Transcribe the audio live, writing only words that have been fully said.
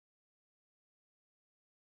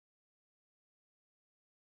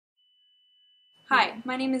Hi,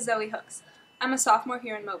 my name is Zoe Hooks. I'm a sophomore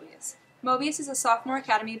here in Mobius. Mobius is a sophomore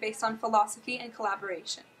academy based on philosophy and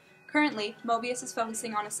collaboration. Currently, Mobius is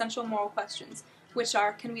focusing on essential moral questions, which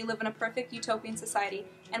are, can we live in a perfect utopian society,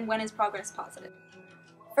 and when is progress positive?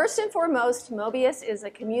 First and foremost, Mobius is a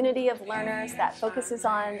community of learners that focuses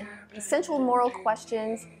on essential moral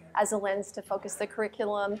questions as a lens to focus the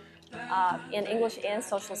curriculum in English and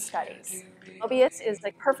social studies. Mobius is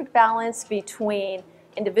a perfect balance between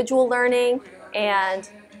individual learning and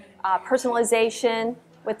personalization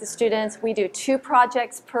with the students. We do 2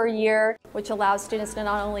 projects per year, which allows students to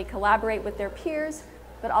not only collaborate with their peers,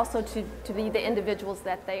 but also to be the individuals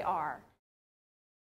that they are.